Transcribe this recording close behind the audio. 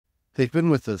They've been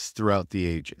with us throughout the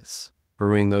ages,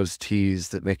 brewing those teas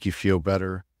that make you feel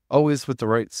better, always with the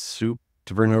right soup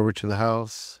to bring over to the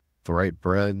house, the right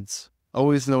breads,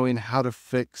 always knowing how to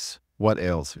fix what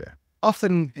ails you,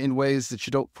 often in ways that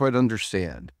you don't quite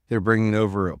understand. They're bringing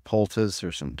over a poultice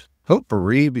or some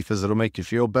potpourri because it'll make you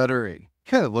feel better. You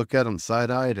kind of look at them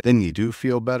side-eyed, then you do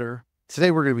feel better.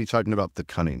 Today we're going to be talking about the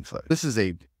Cunning Folk. This is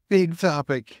a big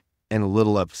topic and a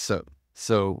little episode,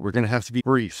 so we're going to have to be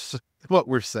brief what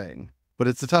we're saying, but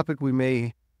it's a topic we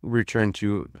may return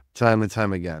to time and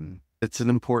time again. It's an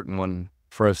important one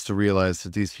for us to realize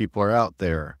that these people are out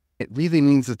there. It really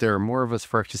means that there are more of us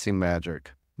practicing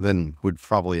magic than would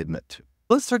probably admit to.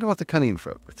 Let's talk about the Cunning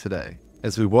Folk today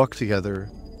as we walk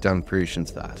together down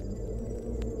creation's path.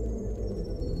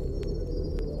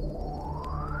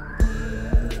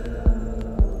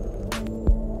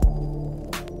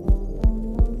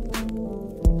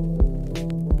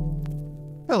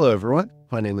 Hello, everyone.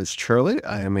 My name is Charlie.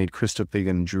 I am a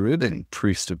Christo-pagan druid and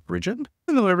priest of Bridget.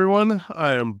 Hello, everyone.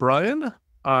 I am Brian.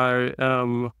 I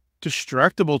am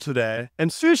distractible today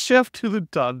and sous chef to the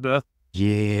Dodbeth.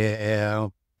 Yeah.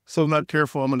 So I'm not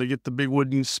careful. I'm going to get the big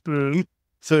wooden spoon.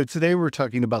 So today we're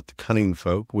talking about the Cunning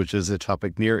Folk, which is a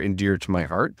topic near and dear to my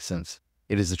heart, since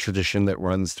it is a tradition that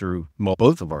runs through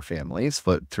both of our families,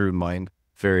 but through mine,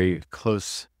 very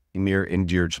close, near and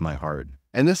dear to my heart.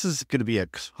 And this is going to be a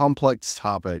complex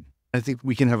topic. I think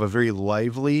we can have a very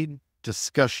lively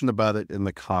discussion about it in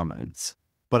the comments,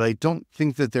 but I don't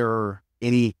think that there are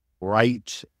any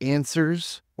right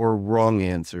answers or wrong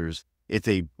answers. It's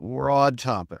a broad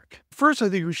topic. First, I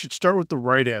think we should start with the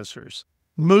right answers.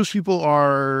 Most people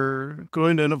are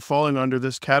going to end up falling under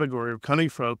this category of Cunning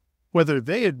Folk, whether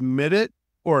they admit it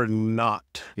or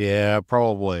not. Yeah,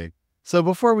 probably. So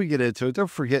before we get into it, don't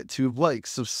forget to like,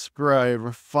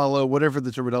 subscribe, follow, whatever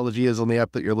the terminology is on the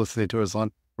app that you're listening to us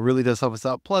on. It really does help us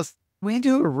out. Plus, we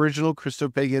do original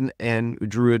Christo-pagan and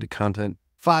druid content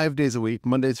 5 days a week,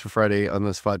 Mondays to Friday on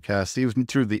this podcast, even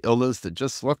through the illness that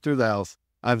just swept through the house.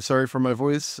 I'm sorry for my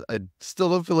voice. I still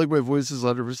don't feel like my voice is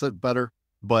 100% better,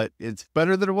 but it's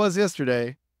better than it was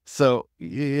yesterday. So,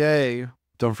 yay.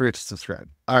 Don't forget to subscribe.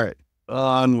 All right,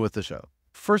 on with the show.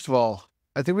 First of all,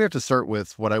 I think we have to start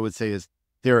with what I would say is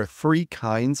there are 3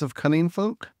 kinds of Cunning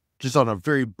Folk, just on a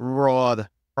very broad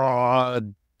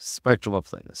spectrum of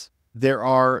things. There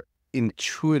are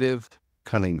intuitive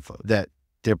Cunning Folk that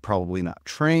they're probably not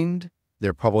trained,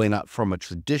 they're probably not from a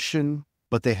tradition,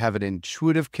 but they have an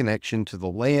intuitive connection to the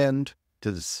land,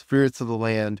 to the spirits of the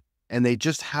land, and they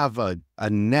just have a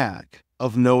knack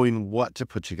of knowing what to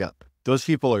put together. Those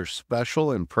people are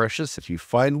special and precious. If you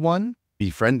find one,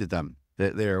 befriend them.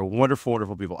 They're wonderful,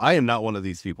 wonderful people. I am not one of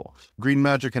these people. Green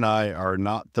magic and I are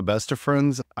not the best of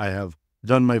friends. I have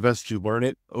done my best to learn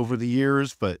it over the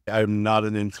years, but I'm not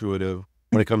an intuitive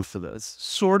when it comes to this.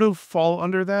 Sort of fall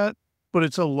under that, but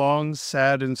it's a long,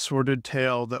 sad, and sordid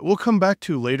tale that we'll come back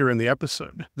to later in the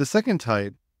episode. The second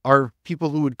type are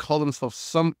people who would call themselves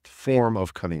some form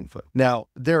of Cunning Folk. Now,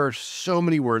 there are so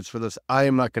many words for this. I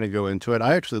am not going to go into it.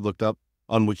 I actually looked up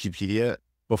on Wikipedia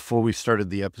before we started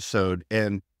the episode,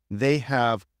 and they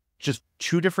have just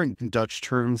 2 different Dutch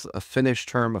terms, a Finnish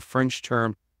term, a French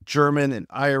term, German and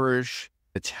Irish,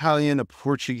 Italian, a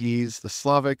Portuguese, the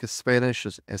Slavic, a Spanish,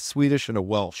 a Swedish, and a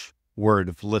Welsh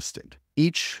word listed,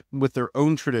 each with their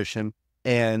own tradition.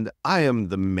 And I am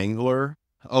the mingler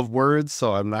of words,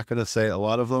 so I'm not going to say a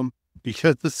lot of them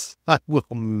because I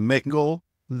will mingle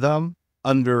them.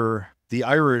 Under the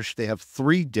Irish, they have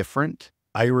 3 different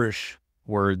Irish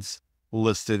words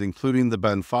listed, including the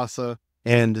Banfasa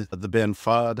and the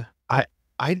Banfad.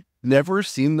 I'd never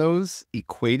seen those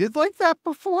equated like that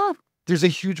before. There's a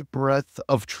huge breadth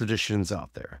of traditions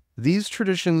out there. These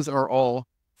traditions are all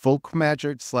folk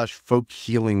magic / folk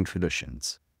healing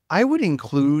traditions. I would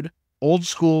include old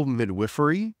school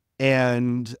midwifery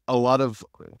and a lot of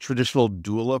traditional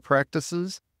doula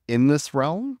practices in this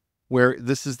realm, where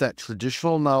this is that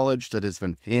traditional knowledge that has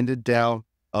been handed down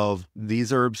of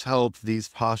these herbs help, these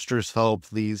postures help,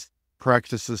 these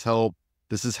practices help.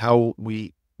 This is how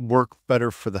we work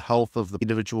better for the health of the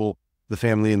individual, the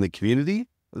family, and the community.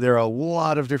 There are a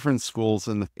lot of different schools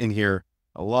in here,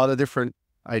 a lot of different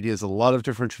ideas, a lot of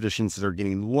different traditions that are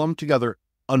getting lumped together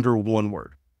under one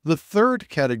word. The third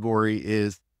category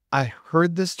is, I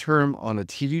heard this term on a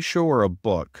TV show or a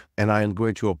book, and I am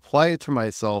going to apply it to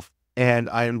myself, and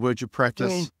I am going to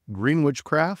practice green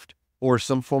witchcraft or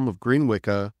some form of green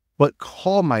Wicca, but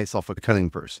call myself a cunning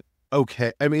person.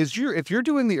 Okay, I mean, if you're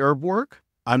doing the herb work,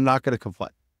 I'm not going to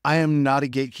complain. I am not a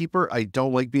gatekeeper. I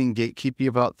don't like being gatekeepy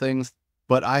about things,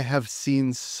 but I have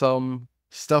seen some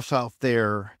stuff out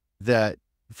there that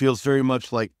feels very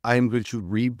much like I'm going to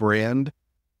rebrand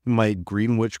my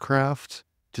green witchcraft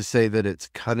to say that it's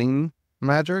cunning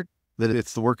magic, that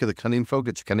it's the work of the cunning folk,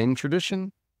 it's cunning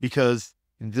tradition, because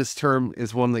this term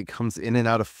is one that comes in and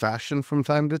out of fashion from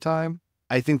time to time.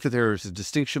 I think that there is a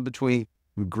distinction between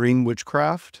green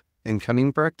witchcraft and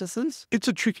cunning practices. It's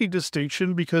a tricky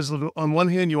distinction because on one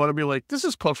hand, you want to be like, this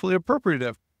is culturally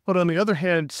appropriative. But on the other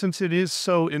hand, since it is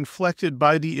so inflected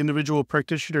by the individual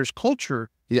practitioner's culture,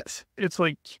 yes, it's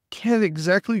like, you can't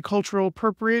exactly cultural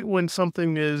appropriate when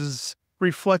something is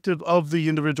reflective of the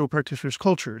individual practitioner's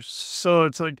cultures. So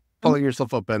it's like calling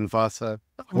yourself a Ben Vasa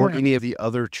or any of the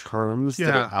other terms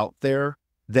that are out there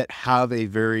that have a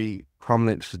very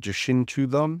prominent tradition to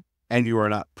them, and you are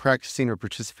not practicing or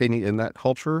participating in that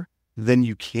culture, then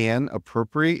you can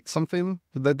appropriate something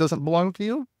that doesn't belong to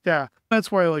you. Yeah,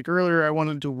 that's why, like earlier, I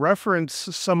wanted to reference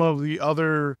some of the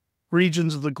other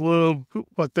regions of the globe,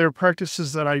 but they're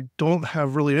practices that I don't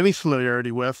have really any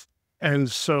familiarity with.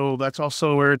 And so that's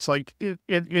also where it's like, it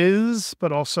is,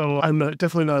 but also I'm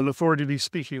definitely not an authority to be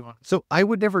speaking on. So I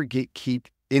would never gatekeep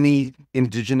any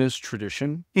indigenous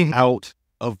tradition out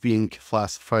of being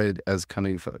classified as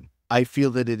cunning folk. I feel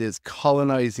that it is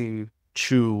colonizing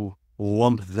to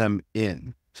lump them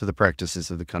in to the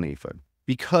practices of the cunning folk,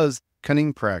 because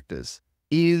cunning practice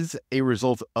is a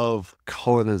result of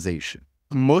colonization.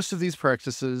 Most of these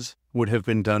practices would have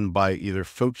been done by either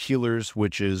folk healers,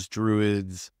 witches,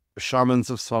 druids, shamans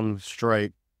of some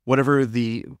stripe, whatever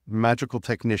the magical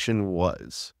technician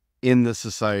was in the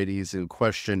societies in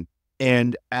question.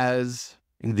 And as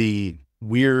the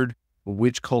weird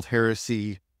witch cult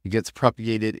heresy gets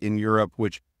propagated in Europe,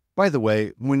 which, by the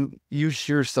way, when you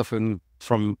hear stuff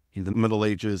from the Middle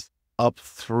Ages up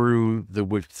through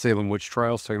the Salem witch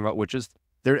trials talking about witches,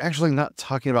 they're actually not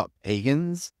talking about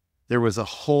pagans. There was a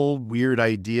whole weird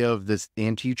idea of this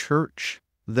anti-church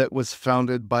that was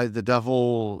founded by the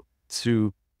devil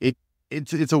to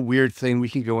it's a weird thing. We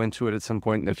can go into it at some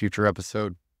point in a future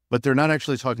episode, but they're not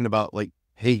actually talking about like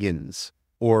pagans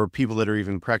or people that are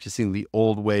even practicing the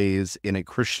old ways in a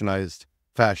Christianized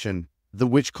fashion. The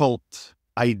witch cult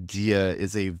idea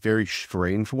is a very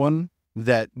strange one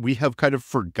that we have kind of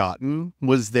forgotten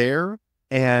was there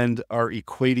and are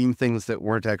equating things that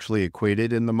weren't actually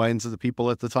equated in the minds of the people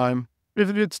at the time.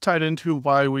 It's tied into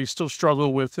why we still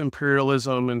struggle with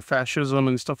imperialism and fascism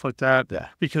and stuff like that. Yeah.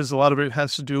 Because a lot of it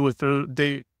has to do with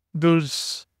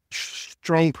those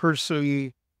strong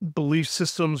person belief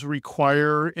systems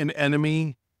require an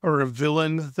enemy or a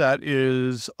villain that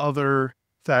is other,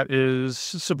 that is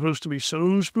supposed to be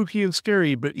so spooky and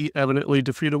scary, but evidently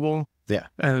defeatable. Yeah.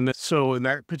 And so in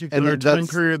that particular time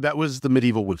period, that was the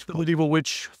medieval witch. The medieval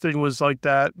witch thing was like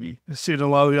that. You see it in a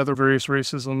lot of the other various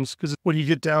racisms, because when you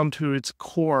get down to its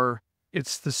core,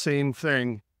 it's the same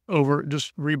thing over,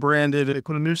 just rebranded,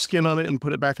 put a new skin on it and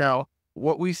put it back out.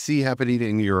 What we see happening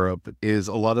in Europe is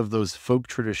a lot of those folk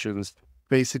traditions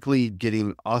basically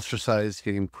getting ostracized,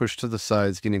 getting pushed to the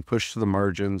sides, getting pushed to the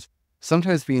margins,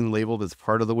 sometimes being labeled as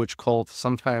part of the witch cult,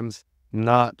 sometimes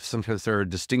not. Sometimes there are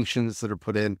distinctions that are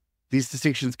put in. These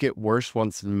distinctions get worse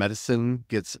once medicine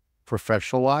gets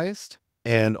professionalized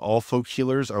and all folk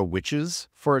healers are witches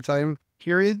for a time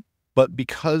period. But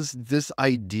because this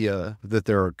idea that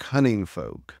there are cunning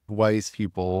folk, wise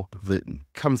people, that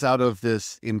comes out of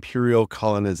this imperial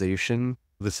colonization,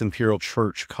 this imperial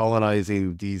church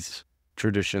colonizing these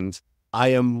traditions, I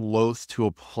am loath to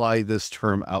apply this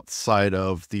term outside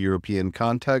of the European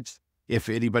context. If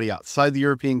anybody outside the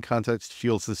European context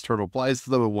feels this term applies to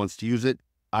them and wants to use it,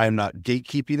 I am not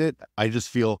gatekeeping it. I just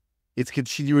feel it's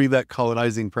continuing that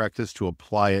colonizing practice to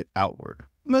apply it outward.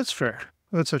 That's fair.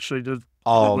 That's actually a good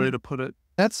way to put it.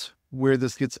 That's where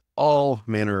this gets all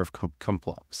manner of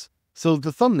complex. So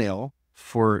the thumbnail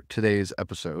for today's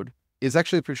episode is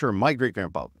actually a picture of my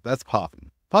great-grandpa. That's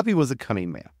Poppy. Poppy was a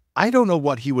cunning man. I don't know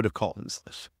what he would have called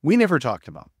himself. We never talked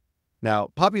about him. Now,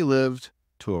 Poppy lived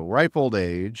to a ripe old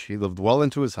age. He lived well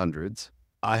into his hundreds.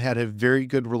 I had a very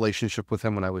good relationship with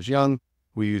him when I was young.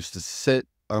 We used to sit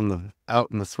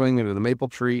out in the swing under the maple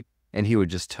tree, and he would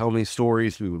just tell me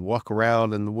stories. We would walk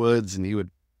around in the woods, and he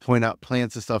would point out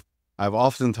plants and stuff. I've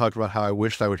often talked about how I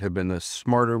wished I would have been a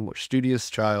smarter, more studious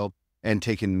child and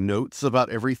taken notes about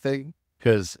everything,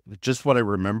 because just what I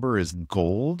remember is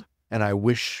gold. And I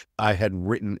wish I had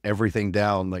written everything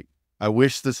down. Like, I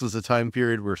wish this was a time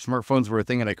period where smartphones were a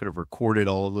thing and I could have recorded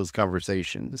all of those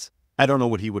conversations. I don't know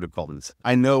what he would have called himself.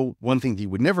 I know one thing he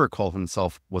would never call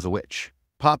himself was a witch.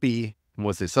 Poppy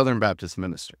was a Southern Baptist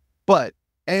minister, but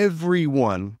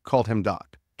everyone called him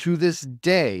Doc. To this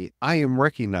day, I am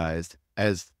recognized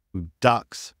as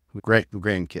Doc's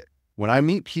grandkid. When I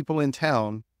meet people in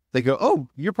town they go, "Oh,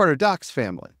 you're part of Doc's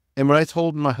family." And when I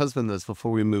told my husband this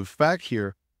before we moved back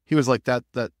here, he was like,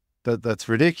 that's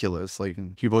ridiculous.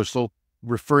 Like, people are still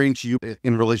referring to you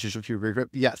in relationship to your great.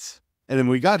 Yes. And then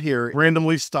we got here,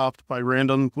 randomly stopped by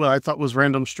what I thought was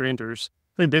random strangers.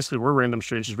 They basically were random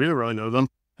strangers. We didn't really know them.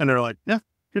 And they're like, yeah,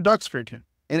 your dog's great here.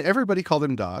 And everybody called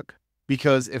him Doc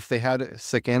because if they had a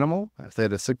sick animal, if they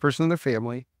had a sick person in their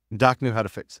family, Doc knew how to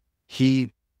fix it.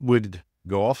 He would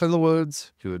go off in the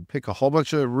woods. He would pick a whole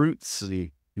bunch of roots,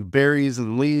 berries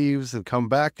and leaves, and come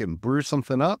back and brew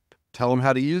something up, tell them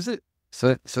how to use it,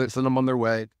 send them on their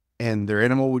way, and their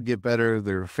animal would get better,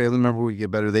 their family member would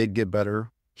get better, they'd get better.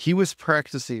 He was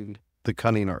practicing the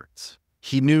cunning arts.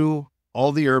 He knew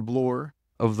all the herb lore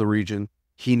of the region.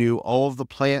 He knew all of the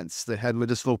plants that had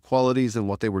medicinal qualities and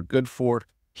what they were good for.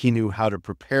 He knew how to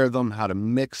prepare them, how to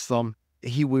mix them.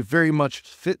 He would very much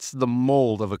fits the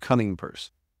mold of a cunning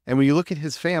person. And when you look at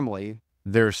his family,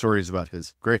 there are stories about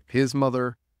his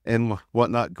mother and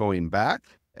whatnot going back.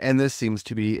 And this seems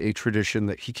to be a tradition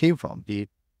that he came from. He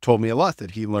told me a lot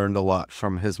that he learned a lot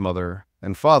from his mother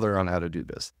and father on how to do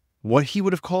this. What he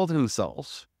would have called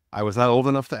himself, I was not old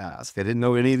enough to ask. I didn't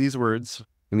know any of these words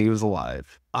when he was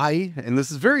alive. And this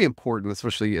is very important,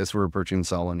 especially as we're approaching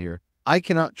Samhain here, I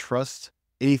cannot trust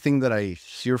anything that I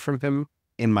hear from him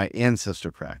in my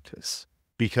ancestor practice,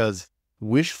 because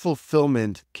wish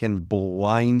fulfillment can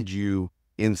blind you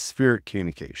in spirit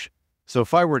communication. So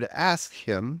if I were to ask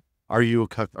him, were you a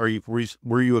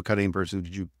cunning person?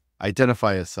 Did you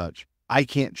identify as such? I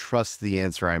can't trust the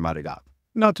answer I might have got.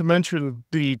 Not to mention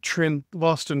the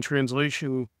lost in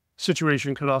translation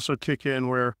situation could also kick in,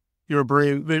 where your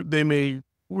brain, they may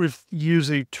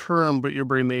use a term, but your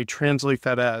brain may translate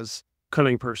that as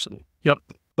cunning person. Yep.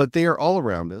 But they are all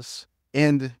around us,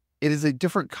 and it is a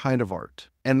different kind of art.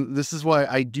 And this is why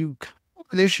I do have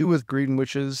an issue with green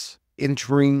witches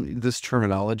entering this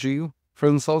terminology for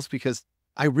themselves, because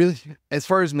I really, as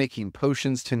far as making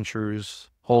potions, tinctures,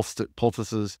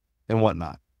 poultices, and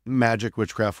whatnot, magic,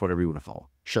 witchcraft, whatever you want to call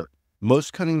it, sure.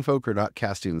 Most cunning folk are not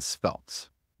casting spells.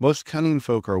 Most cunning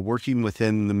folk are working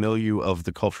within the milieu of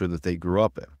the culture that they grew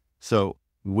up in. So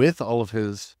with all of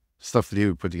his stuff that he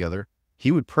would put together,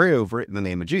 he would pray over it in the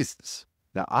name of Jesus.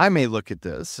 Now, I may look at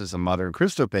this as a modern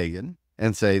Christo-pagan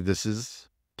and say this is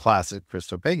classic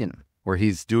Christo-pagan, where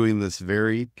he's doing this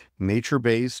very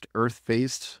nature-based,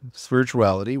 earth-based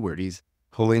spirituality, where he's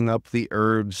pulling up the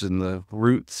herbs and the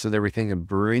roots and everything and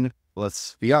brewing,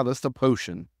 let's be honest, a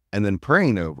potion, and then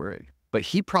praying over it. But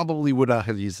he probably would not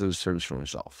have used those terms for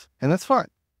himself. And that's fine.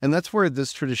 And that's where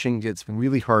this tradition gets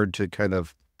really hard to kind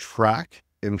of track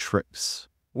and trace.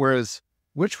 Whereas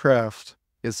witchcraft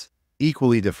is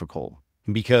equally difficult,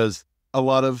 because a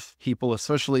lot of people,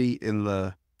 especially in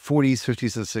the 40s,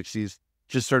 50s, and 60s,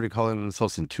 just started calling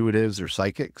themselves intuitives or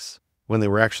psychics when they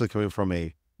were actually coming from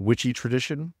a witchy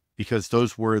tradition, because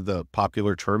those were the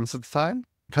popular terms at the time.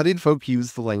 Cunning folk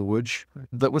used the language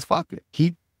that was popular.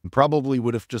 He probably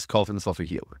would have just called himself a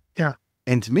healer. Yeah.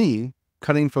 And to me,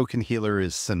 cunning folk and healer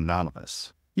is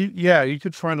synonymous. You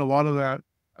could find a lot of that.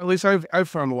 At least I've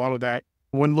found a lot of that.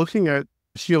 When looking at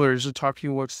healers and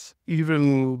talking with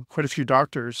even quite a few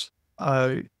doctors,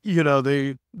 they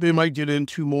might get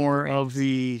into more of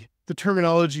the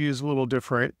terminology is a little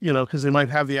different, because they might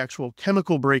have the actual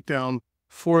chemical breakdown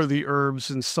for the herbs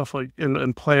and stuff like,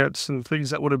 and plants and things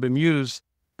that would have been used.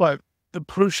 But the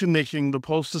potion making, the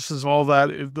poultices, all that,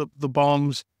 the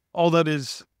balms, all that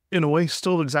is in a way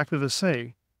still exactly the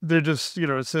same. They're just,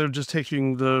 instead of just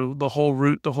taking the whole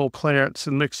root, the whole plants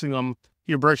and mixing them,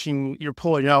 you're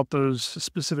pulling out those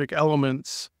specific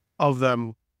elements of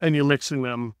them and you're mixing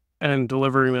them and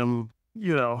delivering them,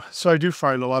 So I do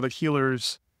find a lot of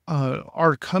healers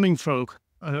are cunning folk,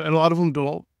 and a lot of them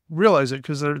don't realize it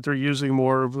because they're using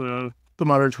more of the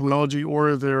modern terminology,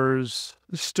 or there's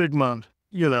stigma,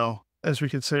 as we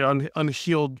could say,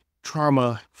 unhealed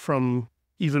trauma from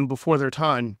even before their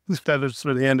time that has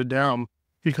been handed down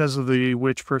because of the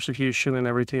witch persecution and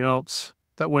everything else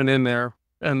that went in there,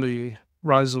 and the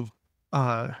rise of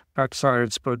not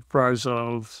science, but rise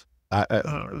of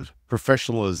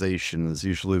professionalization is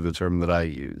usually the term that I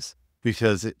use,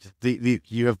 because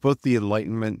you have both the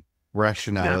Enlightenment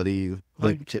rationality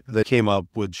that came up,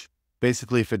 which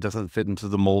basically, if it doesn't fit into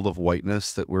the mold of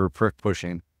whiteness that we're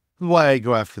pushing, why I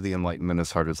go after the Enlightenment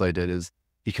as hard as I did is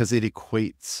because it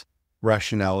equates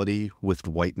rationality with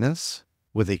whiteness,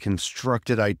 with a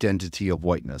constructed identity of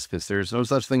whiteness, because there's no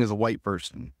such thing as a white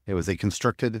person. It was a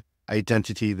constructed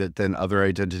identity that then other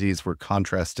identities were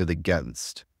contrasted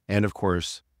against. And of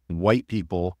course, white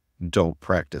people don't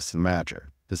practice magic.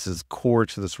 This is core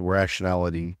to this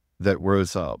rationality that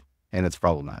rose up. and it's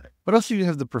problematic. But also you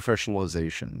have the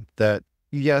professionalization that,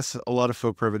 yes, a lot of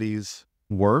folk remedies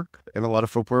work and a lot of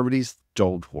folk remedies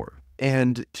don't work.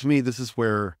 And to me, this is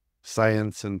where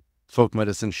science and folk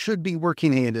medicine should be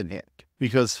working hand in hand.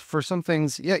 Because for some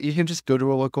things, yeah, you can just go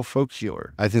to a local folk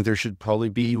healer. I think there should probably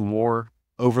be more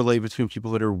overlay between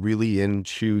people that are really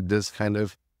into this kind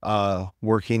of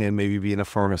working and maybe being a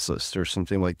pharmacist or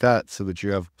something like that, so that you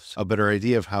have a better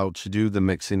idea of how to do the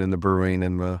mixing and the brewing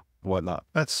and the whatnot.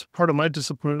 That's part of my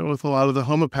disappointment with a lot of the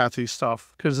homeopathy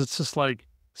stuff, because it's just like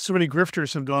so many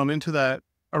grifters have gone into that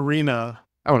arena.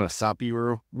 I want to stop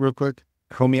you real quick.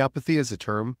 Homeopathy is a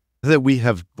term that we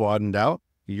have broadened out.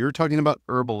 You're talking about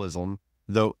herbalism,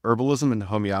 though herbalism and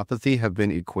homeopathy have been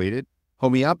equated.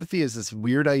 Homeopathy is this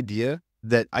weird idea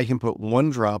that I can put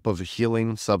one drop of a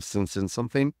healing substance in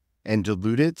something and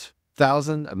dilute it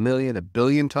 1,000, 1,000,000,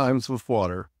 1,billion times with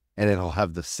water, and it'll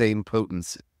have the same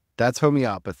potency. That's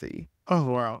homeopathy.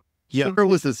 Oh, wow. Yeah, there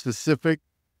was a specific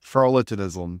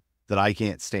charlatanism that I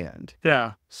can't stand.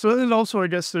 Yeah. So then also, I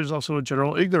guess there's also a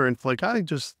general ignorance. Like, I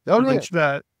just Oh, yeah.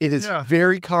 that. It is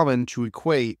very common to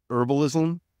equate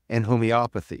herbalism and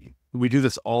homeopathy. We do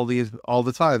this all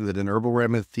the time, that an herbal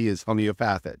remedy is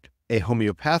homeopathic. A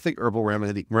homeopathic herbal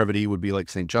remedy would be like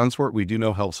St. John's wort. We do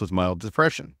know helps with mild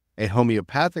depression. A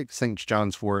homeopathic St.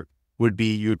 John's wort would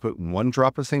be, you would put one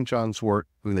drop of St. John's wort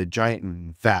in a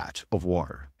giant vat of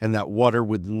water, and that water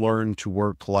would learn to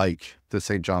work like the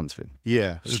St. John's vat.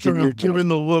 Yeah. You're giving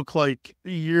the look like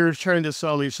you're trying to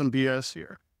sell me some BS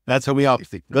here. That's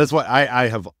homeopathy. That's why I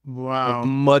have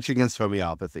much against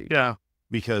homeopathy. Yeah.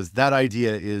 Because that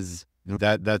idea is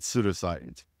that's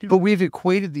pseudoscience. But we've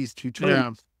equated these two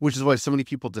terms, which is why so many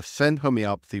people defend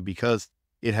homeopathy, because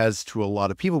it has, to a lot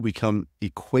of people, become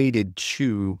equated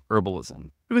to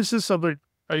herbalism. This is something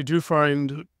I do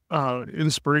find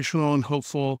inspirational and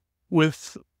hopeful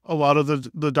with a lot of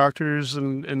the doctors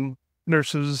and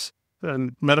nurses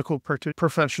and medical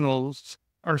professionals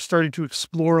are starting to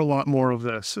explore a lot more of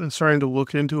this and starting to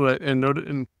look into it and note,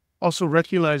 and also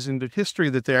recognizing the history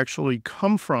that they actually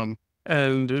come from,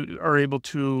 and are able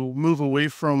to move away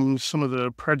from some of the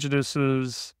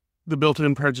prejudices, the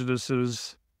built-in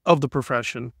prejudices of the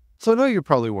profession. So I know you're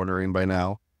probably wondering by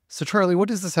now, so Charlie, what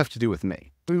does this have to do with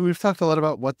me? We've talked a lot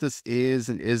about what this is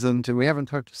and isn't, and we haven't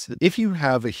talked. If you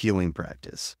have a healing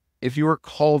practice, if you are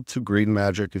called to green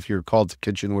magic, if you're called to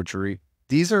kitchen witchery,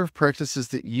 these are practices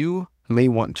that you may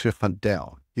want to hunt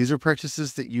down. These are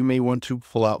practices that you may want to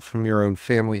pull out from your own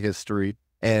family history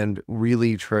and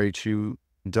really try to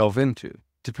delve into.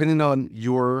 Depending on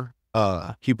your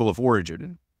people of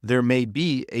origin, there may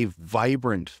be a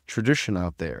vibrant tradition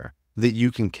out there that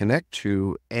you can connect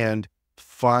to and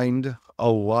find a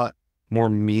lot more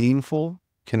meaningful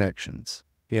connections.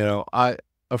 You know,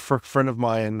 a friend of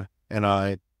mine and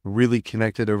I really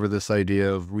connected over this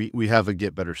idea of we have a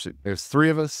Get Better soup. There's three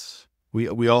of us.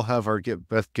 We all have our Get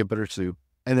Better soup,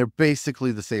 and they're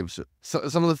basically the same soup. So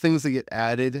some of the things that get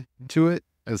added to it,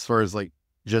 as far as like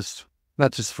just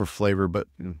not just for flavor, but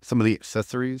some of the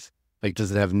accessories, like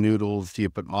does it have noodles? Do you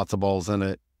put matzo balls in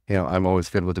it? You know, I'm always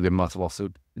good with a good matzo ball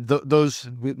soup. Those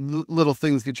little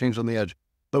things get changed on the edge,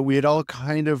 but we had all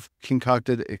kind of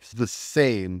concocted the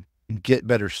same Get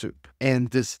Better soup, and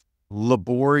this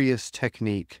laborious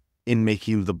technique in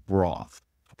making the broth.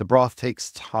 The broth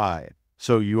takes time.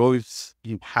 So you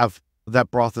have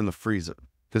that broth in the freezer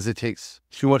because it takes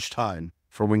too much time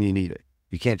for when you need it.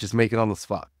 You can't just make it on the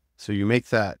spot. So you make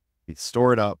that, you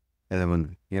store it up, and then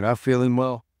when you're not feeling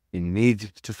well, you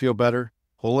need to feel better,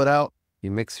 pull it out, you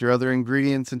mix your other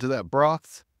ingredients into that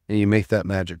broth, and you make that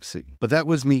magic soup. But that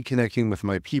was me connecting with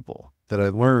my people, that I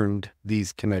learned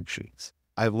these connections.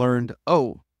 I learned,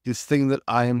 oh, this thing that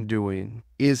I am doing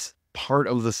is part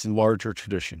of this larger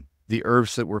tradition. The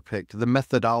herbs that were picked, the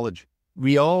methodology.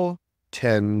 We all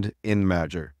tend in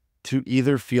magic to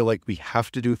either feel like we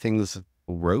have to do things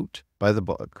rote by the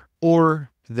book, or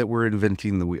that we're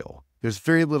inventing the wheel. There's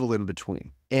very little in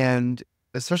between. And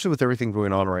especially with everything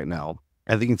going on right now,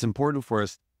 I think it's important for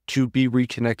us to be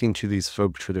reconnecting to these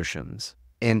folk traditions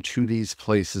and to these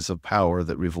places of power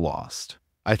that we've lost.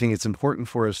 I think it's important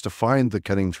for us to find the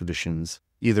cunning traditions,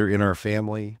 either in our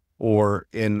family or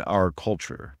in our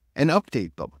culture, and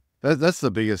update them. That's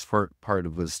the biggest part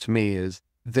of this to me, is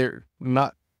they're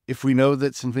not, if we know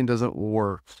that something doesn't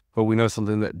work, but we know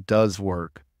something that does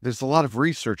work, there's a lot of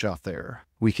research out there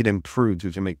we can improve,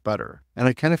 we can make better. And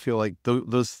I kind of feel like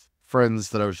those friends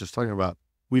that I was just talking about,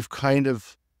 we've kind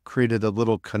of created a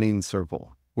little cunning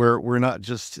circle where we're not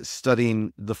just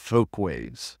studying the folk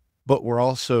ways, but we're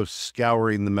also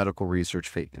scouring the medical research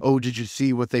fake. Oh, did you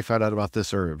see what they found out about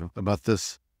this herb, about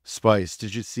this spice?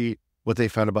 Did you see what they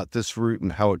found about this root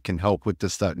and how it can help with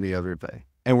this, that, and the other thing.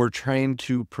 And we're trying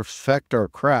to perfect our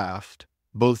craft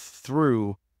both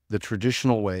through the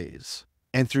traditional ways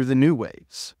and through the new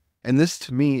ways. And this,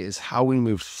 to me, is how we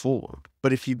move forward.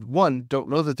 But if you, one, don't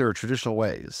know that there are traditional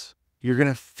ways, you're going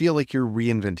to feel like you're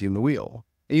reinventing the wheel.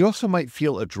 And you also might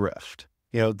feel adrift.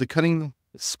 The cunning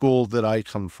school that I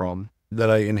come from, that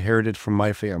I inherited from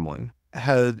my family,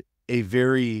 had a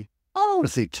very, I don't want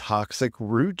to say toxic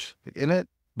root in it,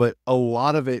 but a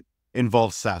lot of it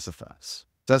involves sassafras.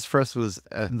 Sassafras was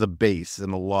at the base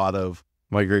in a lot of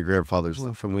my great-grandfather's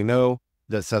life. And we know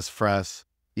that sassafras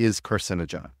is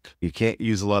carcinogenic. You can't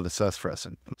use a lot of sassafras.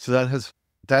 So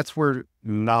that's where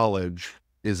knowledge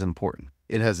is important.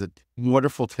 It has a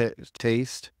wonderful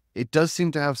taste. It does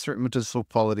seem to have certain medicinal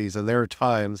qualities, and there are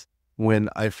times when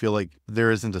I feel like there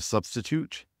isn't a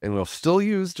substitute, and we'll still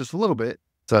use just a little bit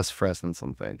sassafras in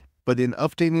something. But in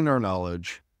updating our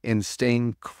knowledge and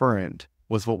staying current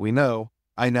with what we know,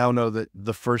 I now know that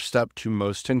the first step to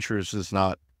most tinctures is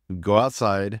not go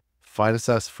outside, find a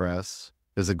sassafras,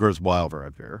 because it grows wild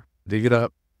right here, dig it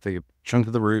up, take a chunk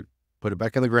of the root, put it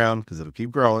back in the ground because it'll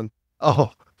keep growing.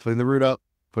 Oh, clean the root up,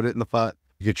 put it in the pot,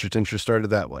 get your tincture started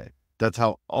that way. That's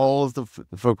how all of the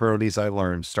folk remedies I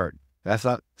learned start. That's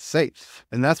not safe.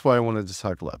 And that's why I wanted to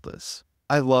talk about this.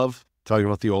 I love talking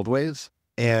about the old ways.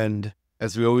 And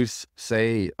as we always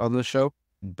say on the show,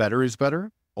 better is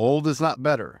better. Old is not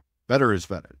better. Better is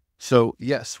better. So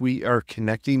yes, we are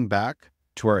connecting back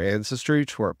to our ancestry,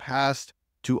 to our past,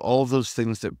 to all of those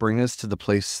things that bring us to the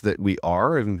place that we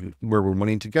are and where we're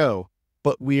wanting to go.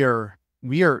 But we are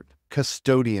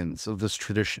custodians of this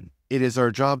tradition. It is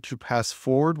our job to pass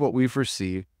forward what we've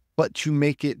received, but to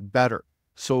make it better.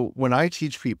 So when I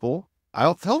teach people,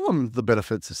 I'll tell them the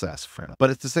benefits of sassafras, but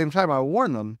at the same time, I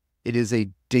warn them it is a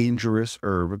dangerous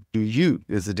herb to use.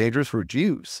 It's a dangerous root to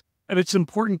use. And it's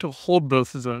important to hold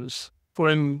both of those.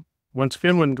 Once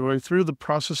again, when going through the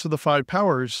process of the 5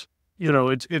 powers,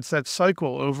 it's that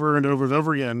cycle over and over and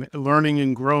over again, learning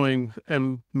and growing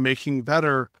and making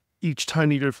better each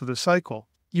time you go through the cycle.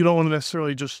 You don't want to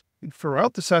necessarily just throw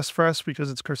out the sassafras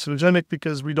because it's carcinogenic,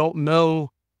 because we don't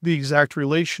know the exact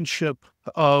relationship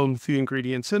of the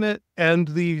ingredients in it and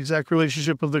the exact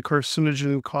relationship of the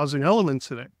carcinogen causing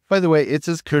elements in it. By the way, it's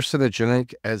as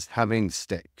carcinogenic as having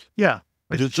steak. Yeah.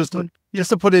 Just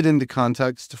to put it into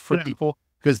context for people,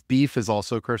 because beef is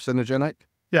also carcinogenic.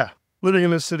 Yeah. Living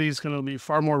in the city is going to be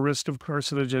far more risk of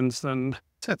carcinogens than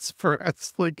that's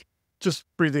like just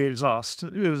breathing exhaust.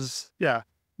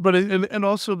 But and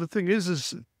also the thing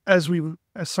is as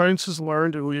science has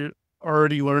learned, and we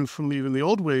already learned from even the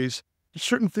old ways,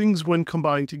 certain things when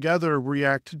combined together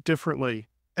react differently,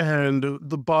 and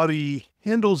the body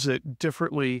handles it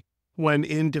differently when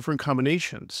in different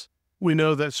combinations. We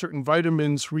know that certain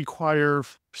vitamins require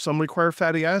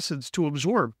fatty acids to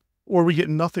absorb, or we get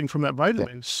nothing from that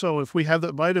vitamin. Yeah. So if we have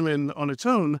that vitamin on its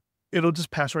own, it'll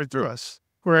just pass right through us.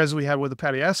 Whereas we have with the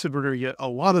fatty acid, we're going to get a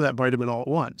lot of that vitamin all at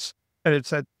once. And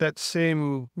it's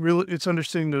it's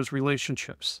understanding those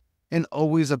relationships. And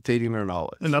always updating our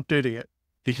knowledge. And updating it.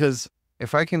 Because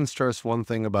if I can stress one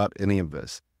thing about any of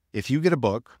this, if you get a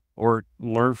book or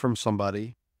learn from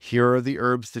somebody, here are the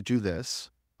herbs that do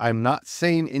this, I'm not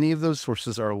saying any of those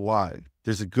sources are lying.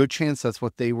 There's a good chance that's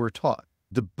what they were taught.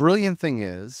 The brilliant thing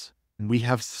is we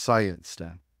have science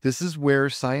now. This is where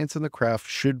science and the craft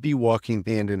should be walking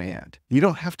hand in hand. You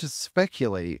don't have to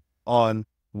speculate on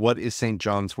what is St.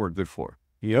 John's wort good for.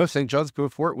 St. John's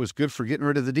wort was good for getting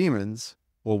rid of the demons.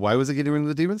 Well, why was it getting rid of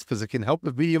the demons? Because it can help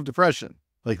with medium depression,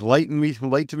 like light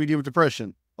to medium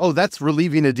depression. Oh, that's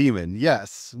relieving a demon.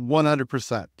 Yes,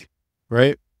 100%.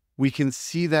 Right? We can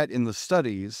see that in the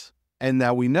studies. And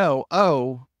now we know,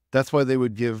 that's why they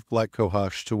would give black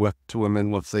cohosh to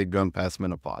women once they'd gone past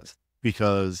menopause,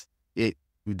 because it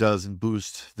does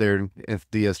boost the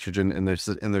estrogen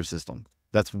in their system.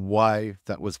 That's why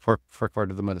that was part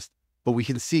of the medicine. But we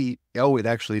can see, it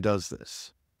actually does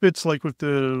this. It's like with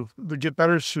the Get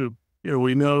Better soup.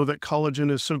 We know that collagen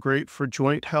is so great for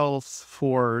joint health,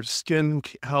 for skin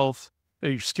health.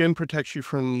 Your skin protects you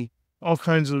from all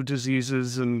kinds of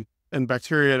diseases and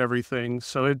bacteria and everything.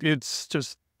 So it's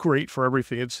just great for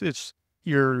everything. It's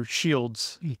your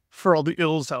shields for all the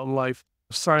ills out in life.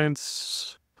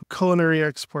 Science, culinary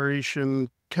exploration,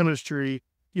 chemistry,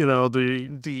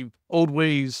 the old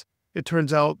ways. It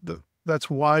turns out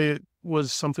that's why it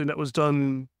was something that was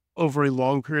done over a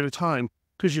long period of time,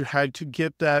 because you had to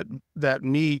get that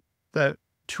meat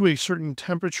to a certain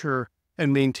temperature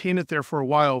and maintain it there for a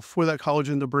while for that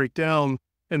collagen to break down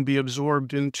and be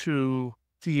absorbed into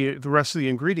the rest of the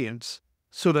ingredients,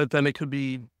 so that then it could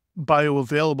be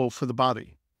bioavailable for the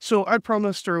body. So I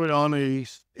promised early on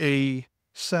a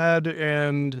sad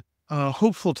and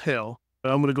hopeful tale.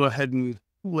 I'm going to go ahead and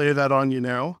lay that on you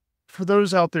now. For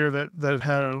those out there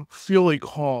that feel a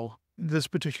call this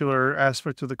particular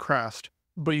aspect of the craft,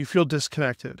 but you feel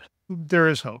disconnected, there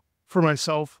is hope. For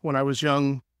myself, when I was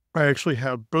young, I actually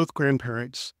had both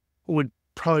grandparents who would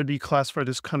probably be classified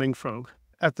as cunning folk.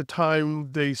 At the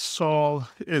time, they saw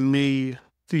in me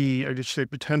I could say,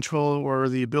 potential or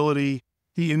the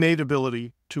innate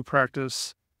ability to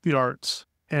practice the arts,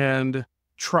 and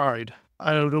tried.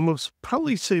 I would almost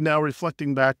probably say now,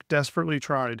 reflecting back, desperately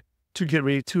tried to get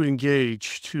me to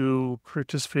engage, to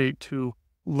participate, to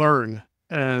learn.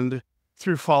 And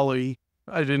through folly,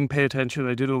 I didn't pay attention,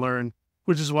 I didn't learn,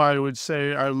 which is why I would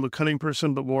say I'm a cunning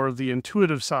person, but more of the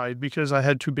intuitive side, because I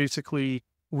had to basically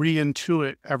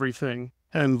re-intuit everything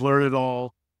and learn it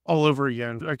all over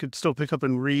again. I could still pick up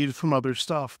and read from other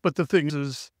stuff. But the thing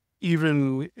is,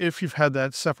 even if you've had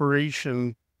that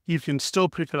separation, you can still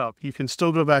pick it up. You can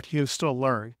still go back, you can still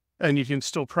learn, and you can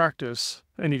still practice,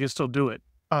 and you can still do it.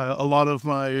 A lot of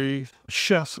my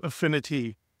chef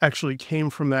affinity actually came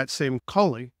from that same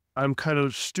calling. I'm kind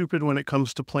of stupid when it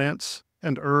comes to plants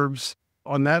and herbs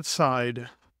on that side,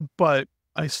 but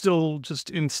I still just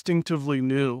instinctively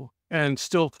knew and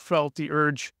still felt the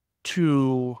urge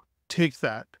to take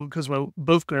that, because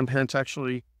both grandparents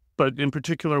actually, but in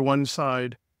particular one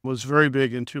side, was very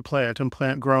big into plant and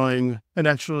plant growing, and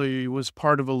actually was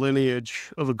part of a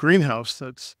lineage of a greenhouse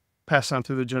that's passed on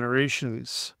through the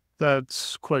generations.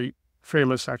 That's quite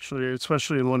famous, actually,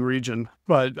 especially in one region.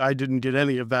 But I didn't get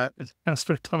any of that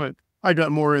aspect of it. I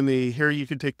got more in the, here, you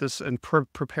can take this and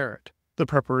prepare it, the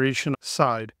preparation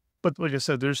side. But like I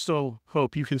said, there's still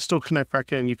hope. You can still connect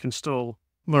back in. You can still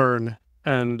learn.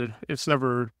 And it's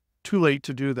never too late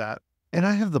to do that. And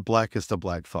I have the blackest of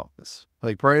black thoughts.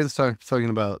 Like Brian's talking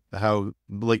about how,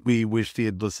 like, we wished he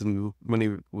had listened when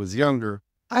he was younger.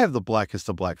 I have the blackest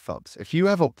of black thoughts. If you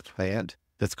have a plant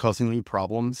that's causing you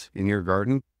problems in your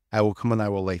garden, I will come and I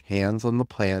will lay hands on the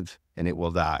plant and it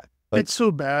will die. Like, it's so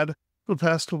bad. The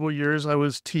past couple of years, I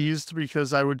was teased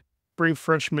because I would bring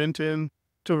fresh mint in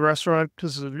to a restaurant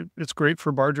because it's great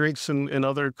for bar drinks and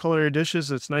other culinary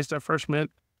dishes. It's nice to have fresh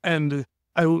mint. And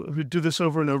I would do this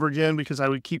over and over again because I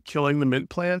would keep killing the mint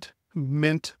plant.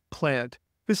 Mint plant.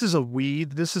 This is a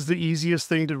weed. This is the easiest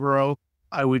thing to grow.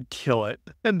 I would kill it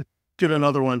and get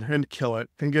another one and kill it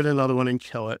and get another one and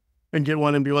kill it and get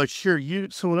one and be like, here,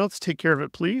 someone else take care of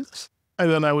it, please.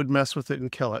 And then I would mess with it and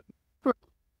kill it.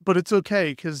 But it's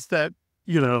okay because that,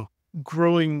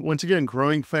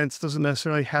 growing plants doesn't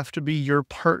necessarily have to be your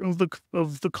part of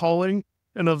the calling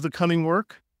and of the cunning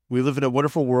work. We live in a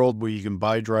wonderful world where you can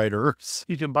buy dried herbs.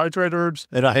 You can buy dried herbs.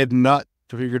 And I have not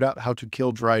figured out how to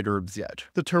kill dried herbs yet.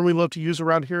 The term we love to use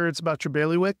around here, it's about your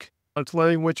bailiwick. It's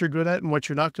learning what you're good at and what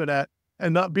you're not good at,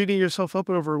 and not beating yourself up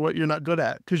over what you're not good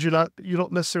at, because you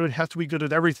don't necessarily have to be good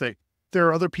at everything. There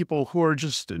are other people who are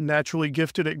just naturally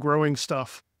gifted at growing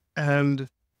stuff, and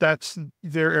that's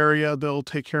their area. They'll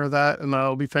take care of that, and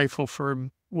I'll be thankful for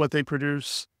what they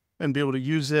produce and be able to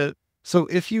use it. So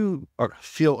if you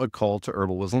feel a call to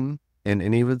herbalism in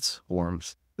any of its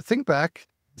forms, think back,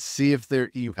 see if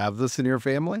you have this in your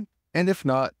family. And if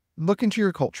not, look into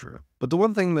your culture. But the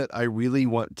one thing that I really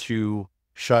want to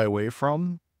shy away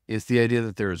from is the idea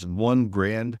that there is one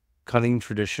grand cunning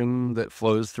tradition that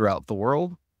flows throughout the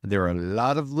world. There are a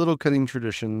lot of little cunning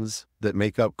traditions that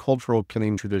make up cultural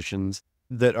cunning traditions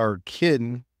that are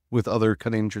kin with other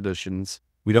cunning traditions.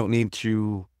 We don't need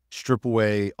to strip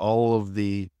away all of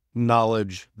the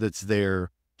knowledge that's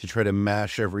there to try to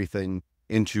mash everything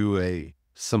into a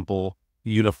simple,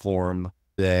 uniform,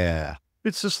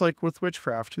 It's just like with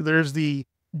witchcraft. There's the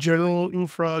general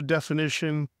infra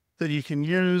definition that you can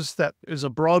use that is a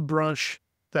broad brush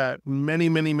that many,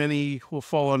 many, many will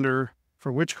fall under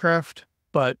for witchcraft.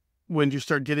 But when you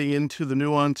start getting into the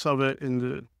nuance of it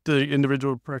and the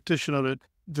individual practitioner of it,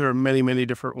 there are many, many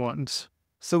different ones.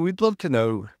 So we'd love to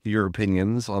know your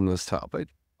opinions on this topic.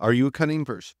 Are you a cunning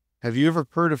person? Have you ever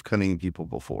heard of cunning people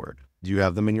before? Do you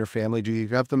have them in your family? Do you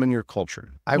have them in your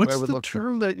culture? What's the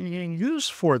term that you use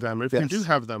for them if you do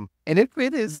have them? And if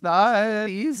it is not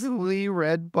easily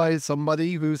read by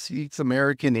somebody who speaks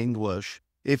American English,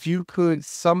 if you could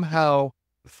somehow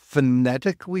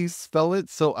phonetically spell it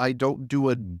so I don't do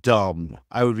a dumb,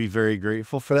 I would be very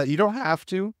grateful for that. You don't have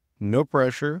to, no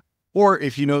pressure. Or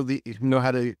if you know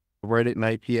how to write it in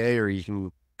IPA, or you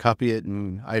can copy it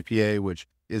in IPA, which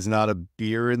is not a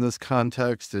beer in this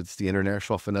context. It's the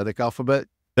International Phonetic Alphabet.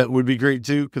 That would be great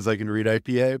too, because I can read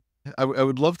IPA. I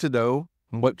would love to know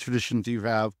what traditions you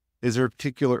have. Is there a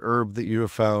particular herb that you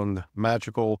have found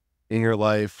magical in your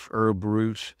life, herb,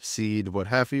 root, seed, what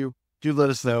have you, do let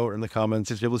us know in the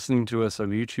comments. If you're listening to us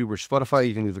on YouTube or Spotify,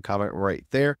 you can leave a comment right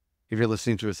there. If you're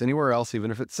listening to us anywhere else,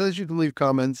 even if it says you can leave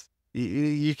comments,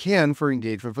 you can for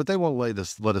engagement, but they won't let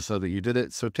us know that you did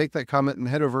it. So take that comment and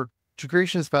head over to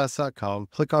creationispass.com,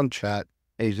 click on chat,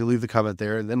 and you leave the comment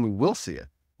there, and then we will see it.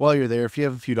 While you're there, if you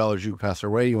have a few dollars you can pass our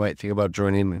way, you might think about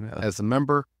joining as a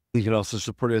member. You can also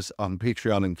support us on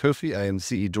Patreon and Ko-fi. I am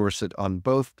CE Dorset on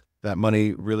both. That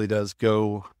money really does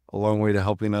go a long way to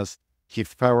helping us keep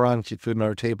the power on, keep food on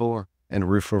our table, and a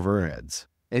roof over our heads.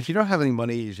 And if you don't have any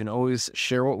money, you can always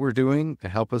share what we're doing to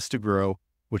help us to grow,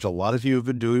 which a lot of you have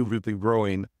been doing. We've been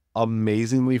growing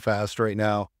amazingly fast right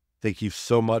now. Thank you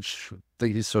so much.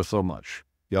 Thank you so much.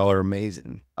 Y'all are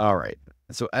amazing. All right.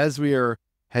 So as we are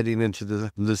heading into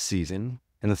this season,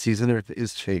 and the season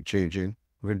is changing,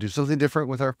 we're going to do something different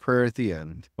with our prayer at the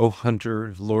end. O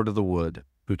hunter, Lord of the wood,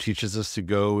 who teaches us to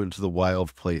go into the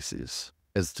wild places.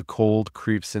 As the cold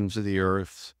creeps into the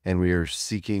earth and we are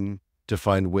seeking to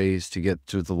find ways to get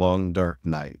through the long, dark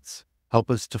nights, help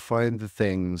us to find the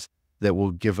things that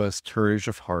will give us courage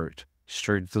of heart,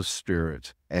 strength of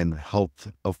spirit, and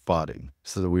health of body,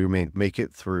 so that we may make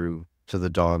it through to the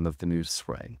dawn of the new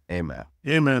spring. Amen.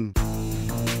 Amen.